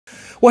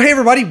Well, hey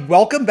everybody,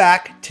 welcome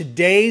back.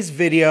 Today's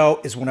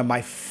video is one of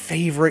my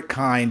favorite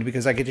kind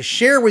because I get to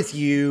share with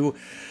you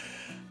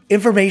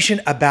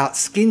information about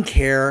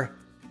skincare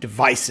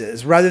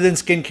devices rather than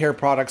skincare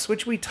products,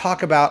 which we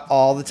talk about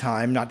all the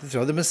time, not to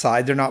throw them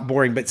aside. They're not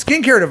boring, but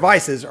skincare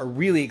devices are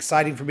really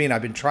exciting for me. And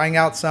I've been trying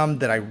out some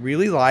that I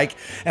really like.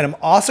 And I'm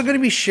also going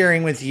to be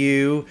sharing with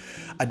you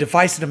a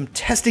device that I'm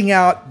testing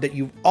out that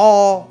you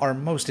all, or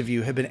most of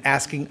you, have been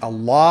asking a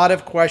lot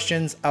of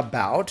questions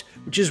about,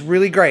 which is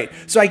really great.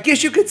 So I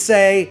guess you could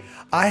say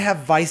I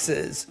have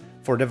vices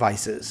for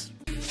devices.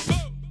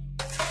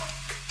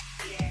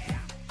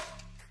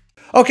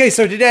 Okay,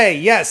 so today,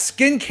 yes,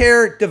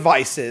 skincare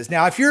devices.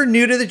 Now, if you're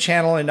new to the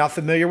channel and not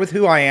familiar with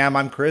who I am,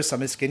 I'm Chris.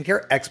 I'm a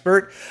skincare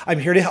expert. I'm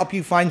here to help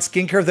you find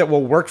skincare that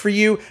will work for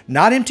you,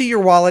 not empty your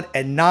wallet,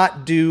 and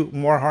not do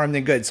more harm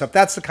than good. So if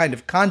that's the kind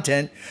of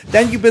content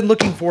that you've been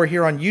looking for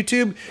here on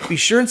YouTube, be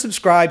sure and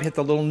subscribe, hit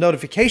the little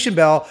notification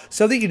bell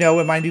so that you know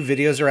when my new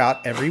videos are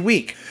out every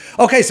week.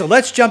 Okay, so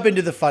let's jump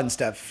into the fun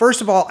stuff. First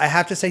of all, I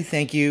have to say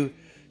thank you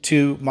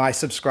to my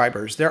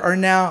subscribers. There are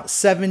now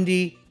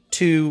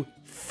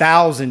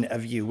 72,000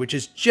 of you, which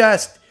is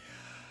just,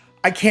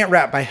 I can't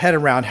wrap my head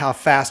around how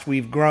fast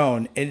we've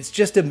grown. And it's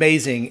just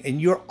amazing.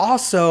 And you're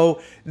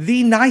also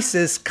the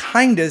nicest,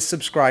 kindest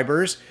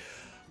subscribers.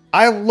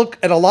 I look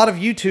at a lot of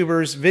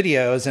YouTubers'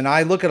 videos and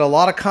I look at a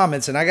lot of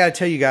comments, and I got to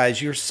tell you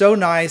guys, you're so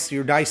nice.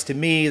 You're nice to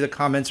me. The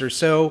comments are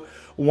so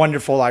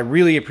wonderful. I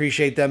really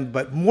appreciate them,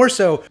 but more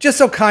so, just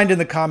so kind in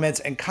the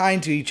comments and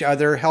kind to each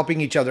other, helping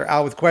each other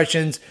out with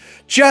questions.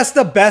 Just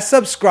the best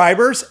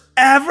subscribers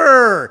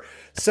ever.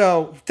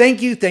 So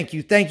thank you, thank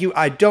you, thank you.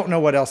 I don't know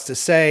what else to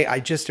say. I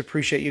just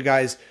appreciate you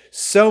guys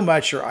so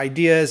much, your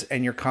ideas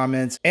and your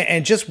comments.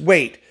 And just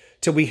wait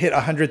till we hit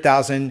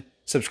 100,000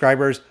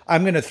 subscribers.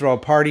 I'm going to throw a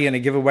party and a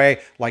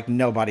giveaway like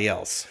nobody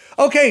else.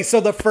 Okay,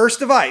 so the first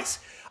device.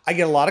 I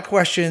get a lot of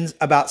questions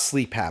about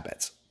sleep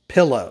habits,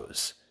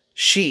 pillows,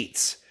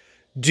 sheets.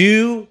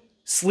 Do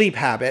sleep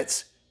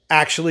habits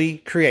actually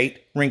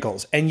create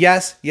wrinkles? And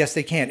yes,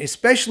 they can,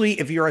 especially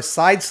if you're a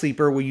side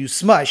sleeper where you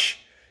smush.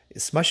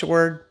 Is smush a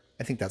word?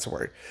 I think that's a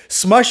word.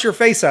 Smush your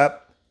face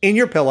up in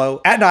your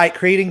pillow at night,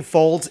 creating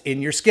folds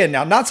in your skin.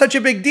 Now, not such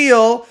a big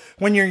deal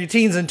when you're in your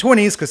teens and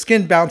 20s because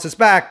skin bounces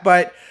back,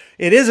 but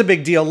it is a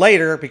big deal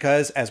later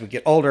because as we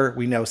get older,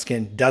 we know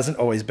skin doesn't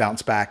always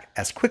bounce back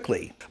as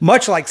quickly.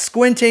 Much like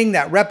squinting,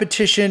 that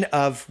repetition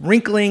of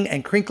wrinkling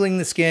and crinkling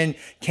the skin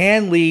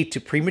can lead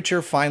to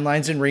premature fine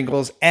lines and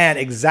wrinkles and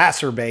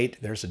exacerbate,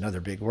 there's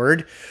another big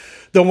word,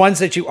 the ones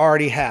that you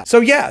already have.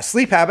 So yeah,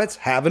 sleep habits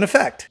have an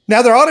effect.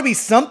 Now there ought to be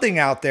something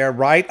out there,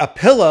 right? A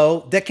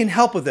pillow that can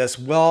help with this.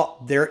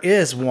 Well, there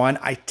is one.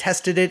 I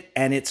tested it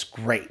and it's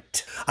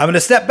great. I'm gonna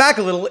step back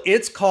a little.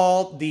 It's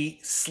called the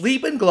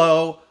Sleep and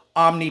Glow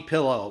Omni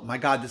Pillow. My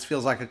God, this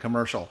feels like a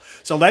commercial.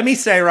 So let me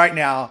say right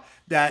now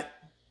that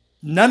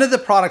none of the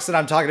products that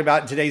I'm talking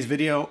about in today's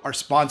video are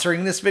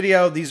sponsoring this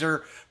video. These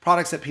are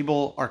products that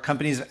people or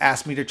companies have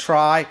asked me to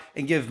try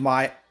and give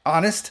my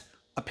honest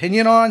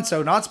opinion on,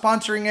 so not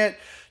sponsoring it.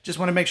 Just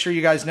want to make sure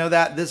you guys know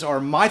that. These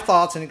are my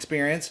thoughts and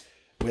experience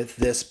with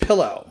this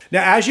pillow.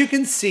 Now, as you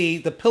can see,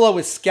 the pillow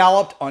is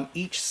scalloped on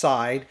each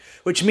side,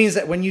 which means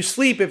that when you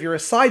sleep, if you're a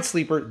side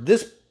sleeper,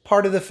 this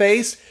part of the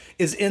face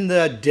is in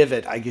the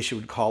divot, I guess you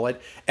would call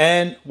it.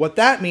 And what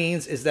that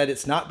means is that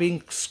it's not being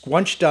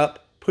squunched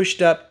up,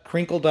 pushed up,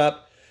 crinkled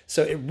up.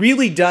 So it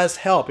really does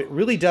help. It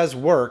really does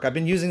work. I've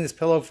been using this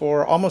pillow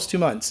for almost 2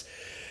 months.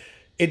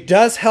 It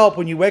does help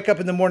when you wake up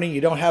in the morning.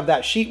 You don't have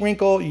that sheet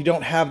wrinkle. You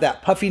don't have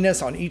that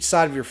puffiness on each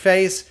side of your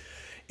face.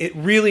 It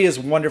really is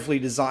wonderfully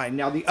designed.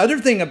 Now, the other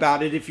thing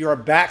about it, if you're a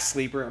back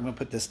sleeper, I'm going to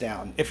put this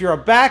down. If you're a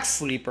back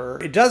sleeper,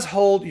 it does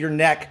hold your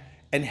neck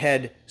and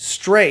head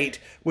straight,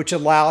 which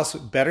allows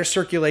better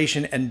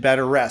circulation and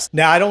better rest.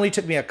 Now, it only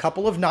took me a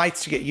couple of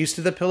nights to get used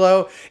to the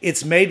pillow.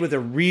 It's made with a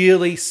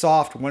really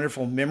soft,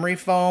 wonderful memory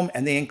foam,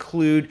 and they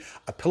include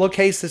a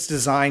pillowcase that's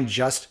designed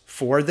just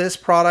for this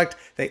product.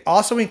 They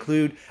also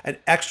include an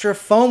extra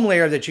foam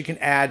layer that you can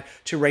add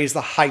to raise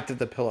the height of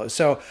the pillow.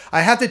 So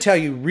I have to tell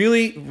you,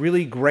 really,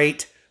 really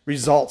great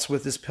results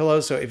with this pillow.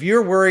 So if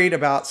you're worried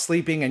about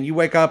sleeping and you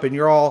wake up and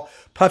you're all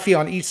puffy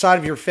on each side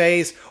of your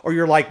face, or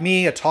you're like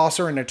me, a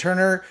tosser and a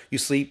turner, you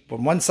sleep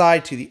from one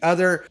side to the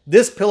other,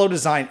 this pillow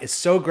design is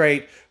so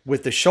great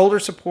with the shoulder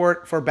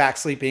support for back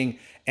sleeping.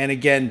 And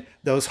again,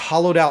 those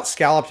hollowed out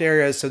scalloped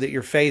areas so that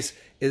your face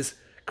is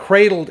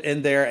cradled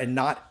in there and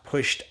not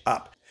pushed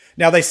up.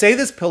 Now, they say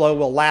this pillow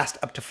will last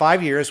up to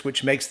 5 years,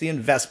 which makes the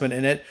investment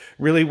in it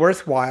really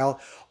worthwhile.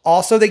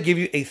 Also, they give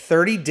you a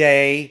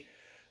 30-day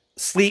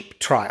sleep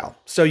trial.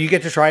 So you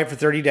get to try it for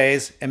 30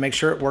 days and make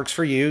sure it works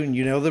for you. And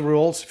you know the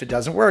rules. If it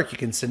doesn't work, you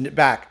can send it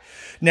back.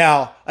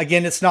 Now,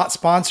 again, it's not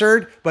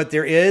sponsored, but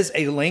there is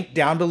a link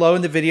down below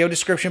in the video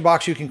description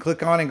box you can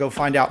click on and go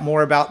find out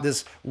more about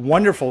this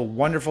wonderful,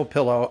 wonderful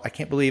pillow. I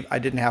can't believe I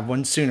didn't have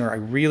one sooner. I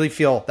really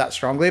feel that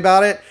strongly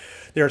about it.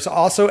 There's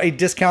also a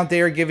discount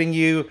they are giving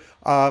you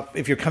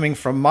if you're coming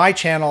from my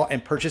channel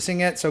and purchasing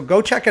it. So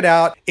go check it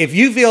out. If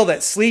you feel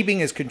that sleeping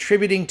is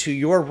contributing to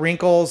your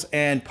wrinkles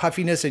and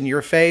puffiness in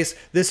your face,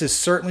 this is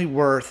certainly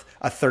worth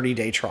a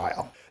 30-day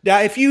trial.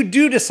 Now, if you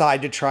do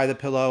decide to try the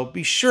pillow,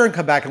 be sure and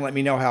come back and let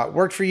me know how it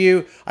worked for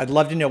you. I'd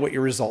love to know what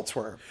your results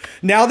were.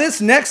 Now,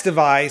 this next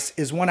device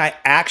is one I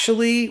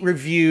actually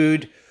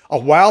reviewed a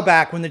while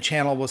back when the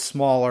channel was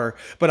smaller,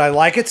 but I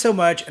like it so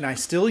much and I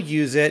still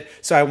use it.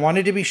 So I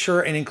wanted to be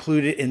sure and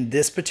include it in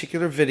this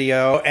particular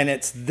video. And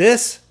it's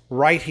this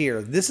right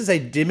here. This is a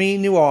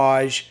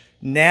Deminuage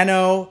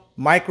nano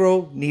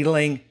micro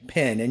needling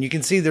pin. And you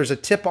can see there's a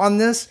tip on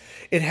this.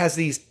 It has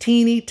these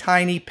teeny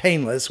tiny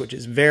painless, which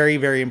is very,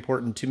 very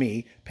important to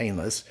me,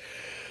 painless,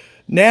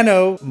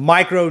 nano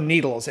micro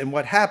needles. And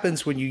what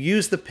happens when you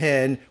use the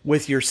pin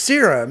with your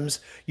serums,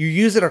 you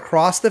use it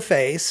across the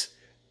face,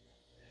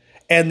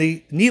 and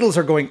the needles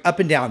are going up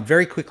and down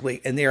very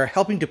quickly, and they are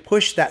helping to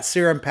push that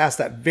serum past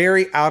that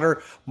very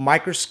outer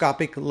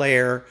microscopic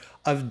layer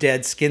of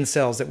dead skin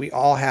cells that we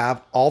all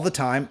have all the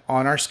time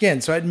on our skin.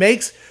 So it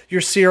makes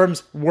your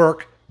serums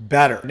work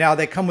better. Now,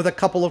 they come with a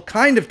couple of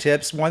kind of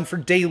tips, one for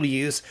daily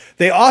use.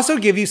 They also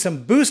give you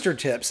some booster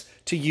tips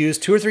to use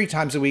 2 or 3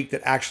 times a week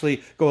that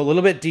actually go a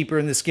little bit deeper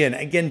in the skin.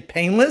 Again,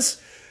 painless.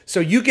 So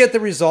you get the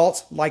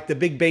results like the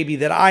big baby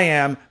that I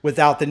am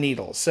without the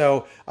needles.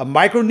 So a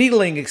micro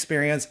needling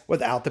experience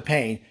without the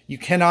pain. You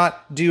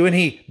cannot do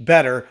any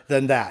better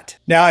than that.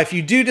 Now, if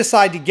you do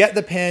decide to get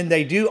the pin,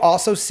 they do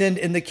also send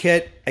in the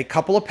kit a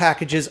couple of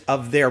packages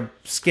of their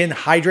skin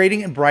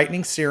hydrating and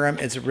brightening serum.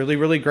 It's a really,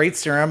 really great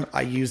serum.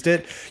 I used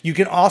it. You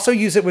can also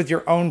use it with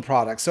your own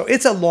products. So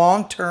it's a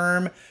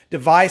long-term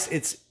device.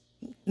 It's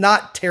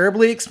not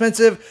terribly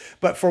expensive,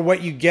 but for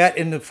what you get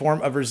in the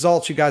form of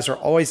results, you guys are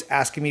always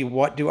asking me,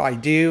 what do I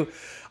do?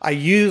 I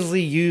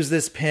usually use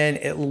this pen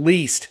at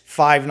least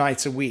 5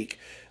 nights a week.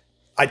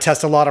 I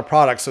test a lot of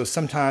products, so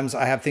sometimes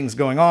I have things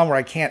going on where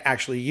I can't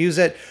actually use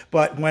it.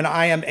 But when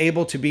I am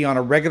able to be on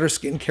a regular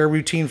skincare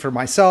routine for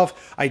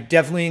myself, I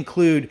definitely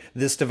include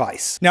this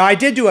device. Now, I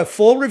did do a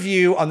full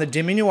review on the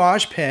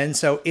Deminuage pen,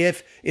 so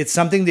if it's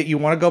something that you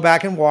want to go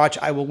back and watch,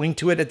 I will link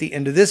to it at the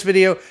end of this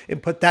video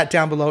and put that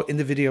down below in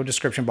the video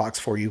description box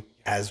for you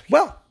as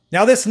well.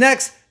 Now, this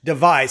next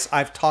device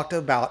I've talked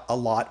about a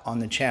lot on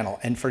the channel.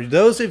 And for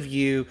those of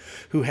you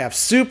who have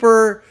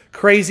super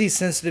crazy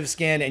sensitive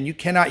skin and you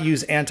cannot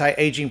use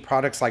anti-aging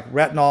products like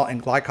retinol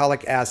and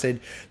glycolic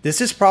acid,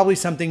 this is probably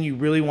something you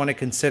really want to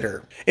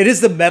consider. It is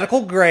the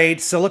medical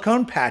grade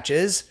silicone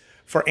patches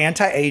for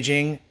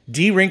anti-aging,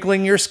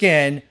 de-wrinkling your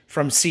skin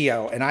from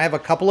CO. And I have a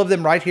couple of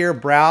them right here,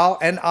 brow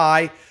and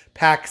eye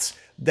packs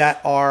that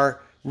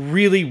are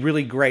really,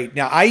 really great.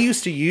 Now, I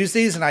used to use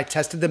these and I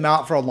tested them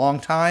out for a long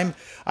time.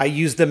 I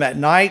used them at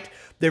night.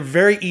 They're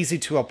very easy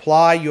to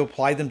apply. You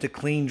apply them to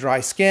clean, dry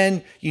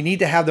skin. You need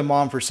to have them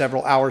on for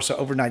several hours, so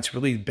overnight's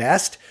really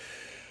best.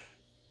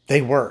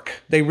 They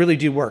work. They really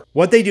do work.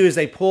 What they do is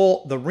they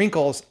pull the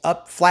wrinkles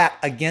up flat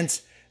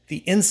against the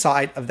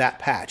inside of that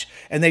patch,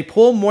 and they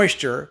pull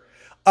moisture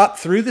up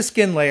through the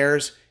skin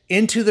layers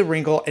into the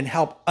wrinkle and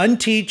help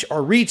unteach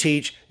or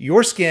reteach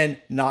your skin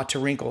not to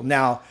wrinkle.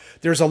 Now,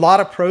 there's a lot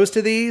of pros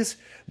to these.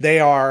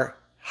 They are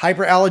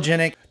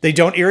hyperallergenic. They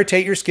don't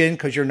irritate your skin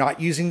because you're not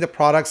using the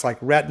products like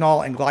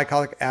retinol and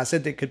glycolic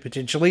acid that could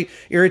potentially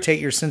irritate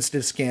your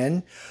sensitive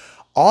skin.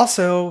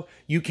 Also,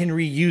 you can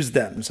reuse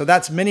them. So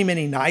that's many,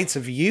 many nights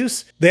of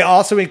use. They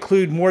also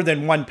include more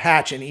than one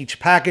patch in each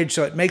package,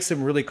 so it makes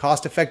them really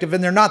cost effective,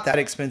 and they're not that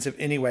expensive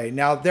anyway.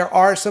 Now, there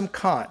are some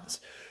cons.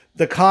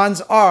 The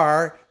cons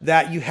are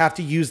that you have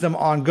to use them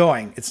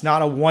ongoing. It's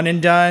not a one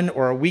and done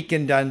or a week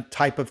and done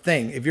type of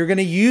thing. If you're going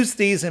to use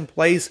these in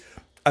place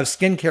of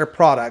skincare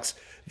products,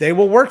 they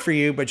will work for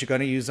you, but you're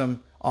going to use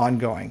them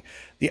ongoing.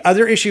 The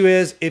other issue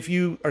is if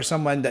you are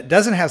someone that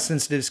doesn't have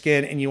sensitive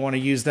skin and you want to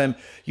use them,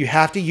 you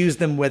have to use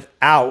them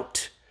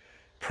without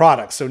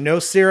products. So no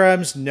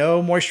serums,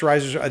 no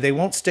moisturizers, or they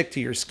won't stick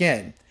to your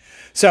skin.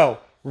 So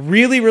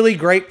really, really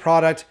great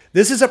product.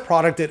 This is a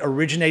product that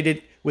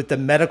originated with the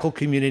medical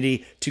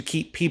community to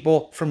keep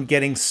people from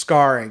getting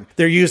scarring.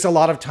 They're used a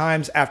lot of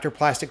times after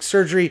plastic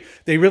surgery.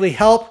 They really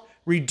help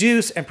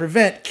reduce and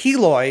prevent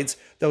keloids,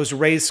 those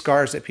raised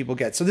scars that people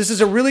get. So this is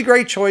a really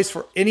great choice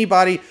for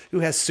anybody who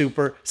has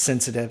super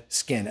sensitive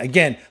skin.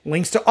 Again,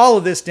 links to all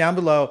of this down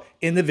below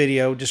in the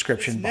video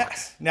description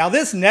box. Now,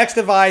 this next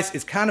device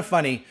is kind of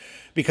funny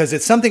because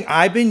it's something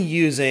I've been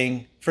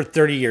using for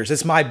 30 years.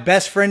 It's my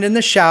best friend in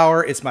the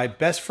shower. It's my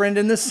best friend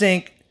in the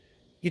sink.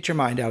 Get your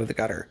mind out of the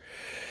gutter.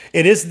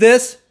 It is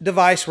this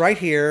device right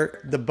here,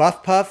 the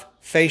Buff Puff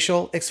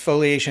Facial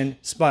Exfoliation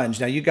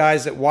Sponge. Now, you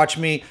guys that watch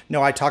me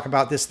know I talk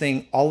about this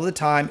thing all the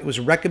time. It was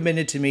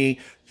recommended to me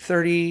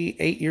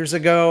 38 years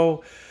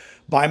ago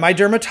by my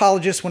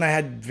dermatologist when I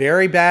had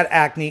very bad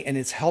acne, and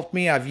it's helped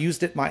me. I've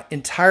used it my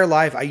entire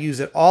life. I use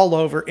it all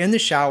over in the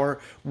shower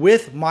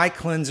with my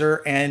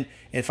cleanser, and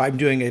if I'm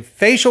doing a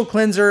facial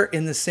cleanser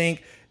in the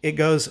sink, it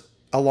goes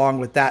along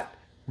with that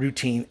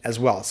routine as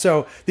well.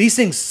 So these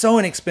things so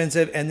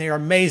inexpensive and they are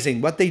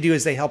amazing. What they do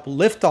is they help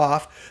lift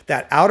off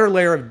that outer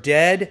layer of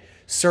dead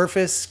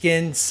surface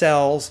skin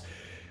cells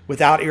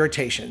without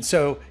irritation.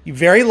 So you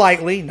very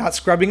lightly, not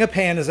scrubbing a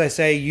pan as I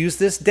say, use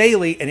this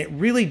daily and it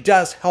really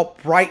does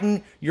help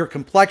brighten your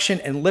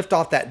complexion and lift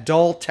off that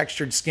dull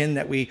textured skin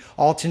that we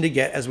all tend to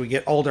get as we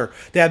get older.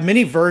 They have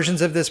many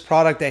versions of this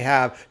product. They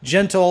have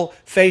gentle,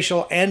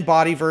 facial, and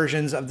body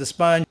versions of the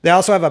sponge. They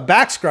also have a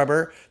back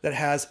scrubber that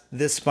has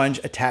this sponge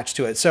attached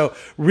to it. So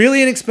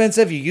really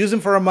inexpensive. You use them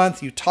for a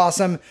month, you toss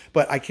them,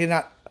 but I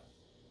cannot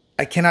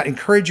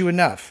encourage you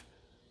enough.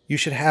 You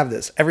should have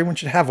this. Everyone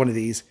should have one of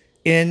these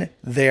in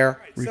their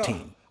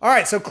routine. All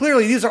right, so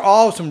clearly these are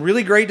all some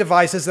really great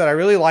devices that I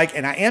really like,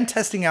 and I am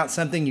testing out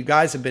something you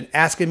guys have been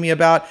asking me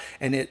about,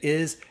 and it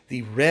is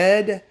the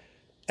red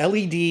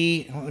LED,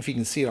 I don't know if you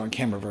can see it on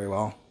camera very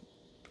well,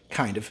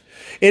 kind of.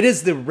 It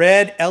is the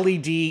red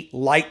LED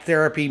light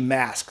therapy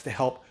mask to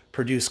help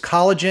produce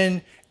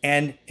collagen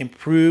and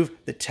improve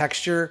the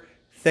texture,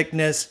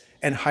 thickness,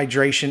 and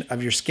hydration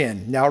of your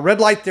skin. Now, red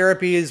light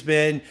therapy has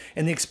been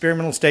in the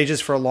experimental stages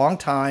for a long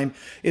time.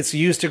 It's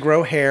used to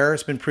grow hair.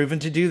 It's been proven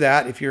to do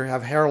that. If you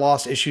have hair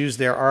loss issues,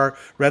 there are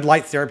red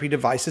light therapy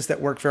devices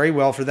that work very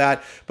well for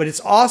that. But it's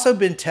also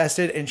been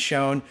tested and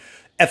shown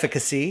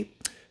efficacy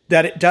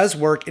that it does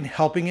work in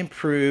helping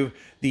improve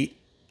the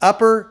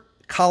upper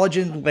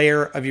collagen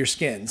layer of your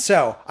skin.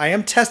 So I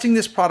am testing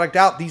this product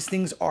out. These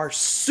things are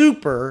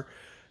super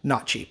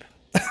not cheap.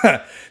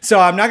 So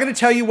I'm not going to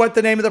tell you what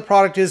the name of the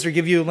product is or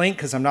give you a link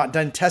because I'm not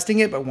done testing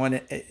it. But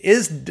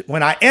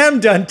when I am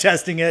done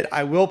testing it,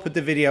 I will put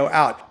the video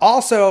out.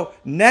 Also,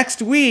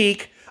 next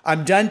week,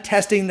 I'm done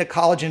testing the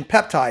collagen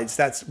peptides.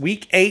 That's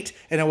week 8,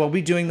 and I will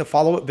be doing the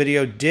follow-up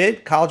video.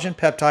 Did collagen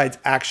peptides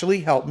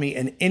actually help me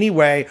in any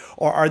way,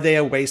 or are they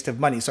a waste of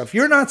money? So if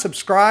you're not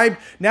subscribed,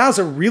 now's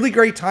a really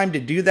great time to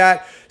do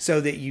that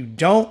so that you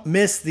don't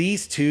miss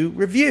these 2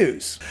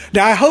 reviews.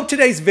 Now, I hope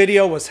today's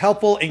video was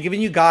helpful in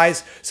giving you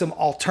guys some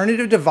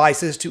alternative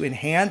devices to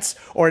enhance,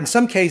 or in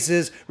some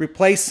cases,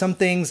 replace some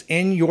things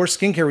in your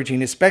skincare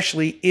routine,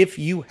 especially if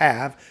you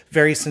have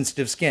very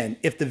sensitive skin.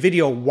 If the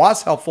video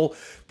was helpful,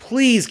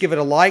 please give it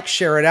a like,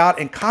 share it out,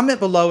 and comment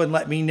below and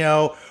let me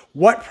know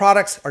what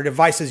products or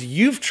devices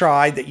you've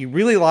tried that you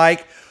really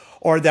like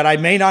or that I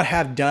may not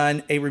have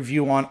done a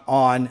review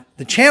on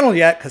the channel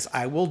yet, because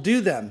I will do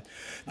them.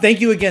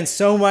 Thank you again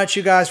so much,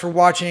 you guys, for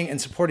watching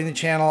and supporting the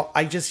channel.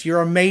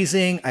 You're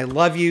amazing. I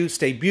love you.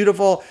 Stay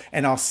beautiful,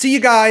 and I'll see you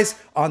guys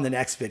on the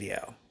next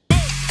video.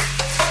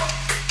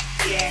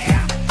 Yeah.